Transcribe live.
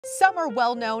Some are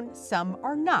well known, some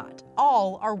are not.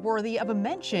 All are worthy of a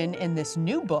mention in this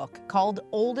new book called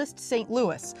Oldest St.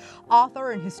 Louis. Author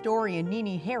and historian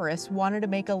Nini Harris wanted to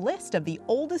make a list of the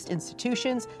oldest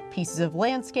institutions, pieces of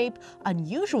landscape,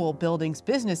 unusual buildings,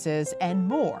 businesses, and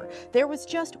more. There was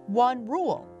just one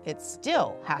rule. It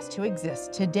still has to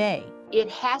exist today.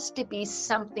 It has to be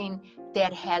something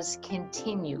that has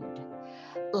continued,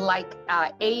 like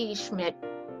AE Schmitt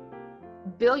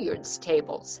Billiards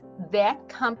tables. That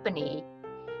company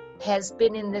has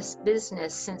been in this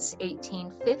business since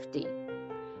 1850,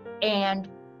 and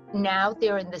now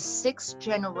they're in the sixth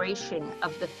generation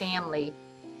of the family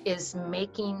is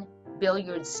making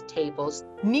billiards tables.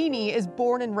 Nini is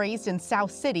born and raised in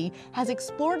South City, has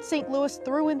explored St. Louis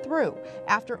through and through.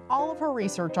 After all of her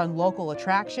research on local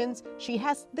attractions, she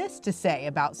has this to say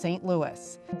about St.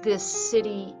 Louis. This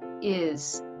city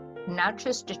is not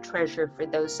just a treasure for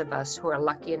those of us who are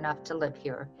lucky enough to live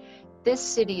here. This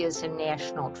city is a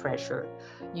national treasure.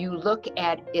 You look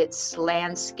at its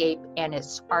landscape and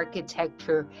its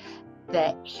architecture,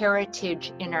 the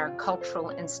heritage in our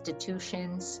cultural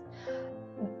institutions.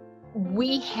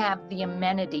 We have the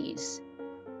amenities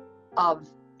of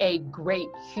a great,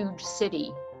 huge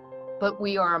city, but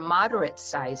we are a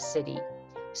moderate-sized city.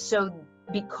 So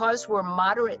because we're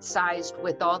moderate-sized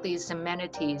with all these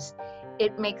amenities,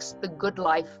 it makes the good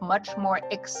life much more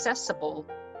accessible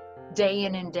day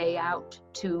in and day out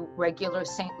to regular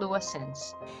St.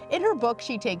 Louisans. In her book,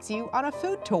 she takes you on a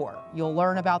food tour. You'll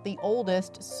learn about the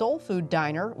oldest soul food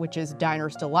diner, which is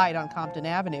Diner's Delight on Compton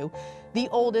Avenue, the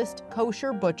oldest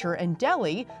kosher butcher and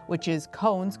deli, which is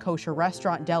Cohn's Kosher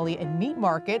Restaurant, Deli, and Meat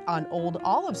Market on Old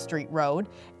Olive Street Road,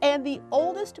 and the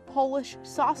oldest Polish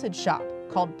sausage shop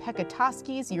called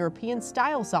Pekatoski's European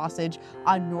Style Sausage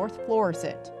on North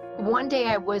Florissant. One day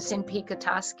I was in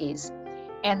Pekatoski's,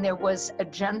 and there was a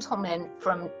gentleman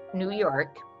from New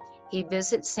York. He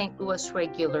visits St. Louis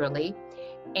regularly,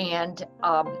 and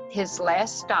his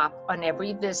last stop on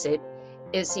every visit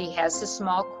is he has a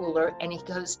small cooler and he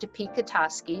goes to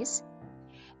Pekatoski's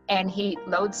and he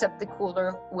loads up the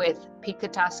cooler with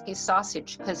Pekatoski's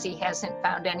sausage because he hasn't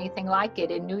found anything like it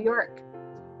in New York.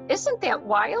 Isn't that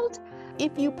wild?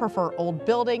 If you prefer old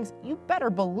buildings, you better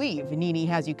believe Nini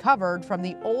has you covered, from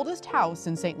the oldest house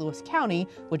in St. Louis County,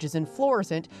 which is in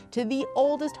Florissant, to the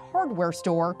oldest hardware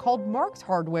store called Mark's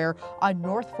Hardware on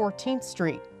North 14th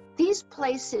Street. These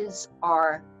places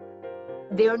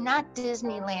they're not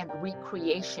Disneyland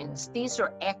recreations. These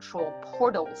are actual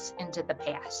portals into the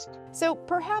past. So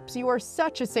perhaps you are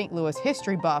such a St. Louis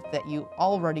history buff that you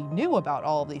already knew about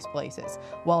all of these places,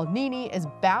 while Nini is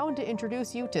bound to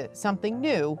introduce you to something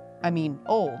new,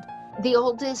 old. The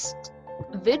oldest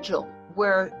vigil,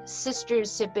 where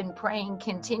sisters have been praying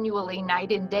continually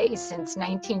night and day since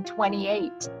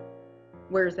 1928.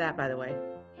 Where's that, by the way?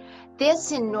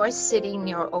 That's in North City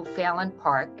near O'Fallon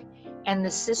Park. And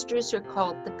the sisters are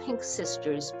called the Pink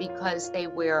Sisters because they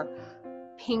wear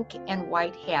pink and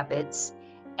white habits,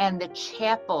 and the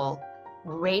chapel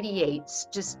radiates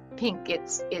just pink.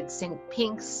 It's in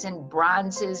pinks and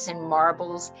bronzes and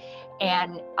marbles,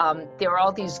 and there are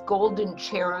all these golden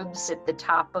cherubs at the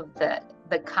top of the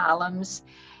columns.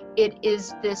 It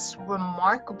is this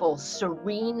remarkable,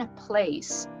 serene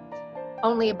place,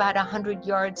 only about 100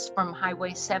 yards from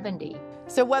Highway 70.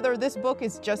 So whether this book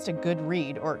is just a good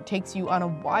read or takes you on a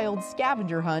wild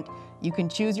scavenger hunt, you can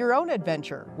choose your own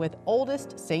adventure with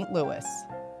Oldest St. Louis.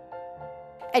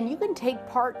 And you can take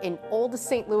part in Oldest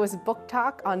St. Louis Book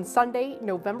Talk on Sunday,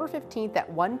 November 15th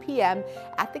at 1 p.m.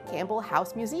 at the Campbell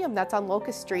House Museum. That's on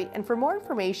Locust Street. And for more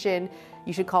information,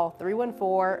 you should call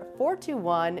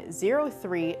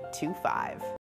 314-421-0325.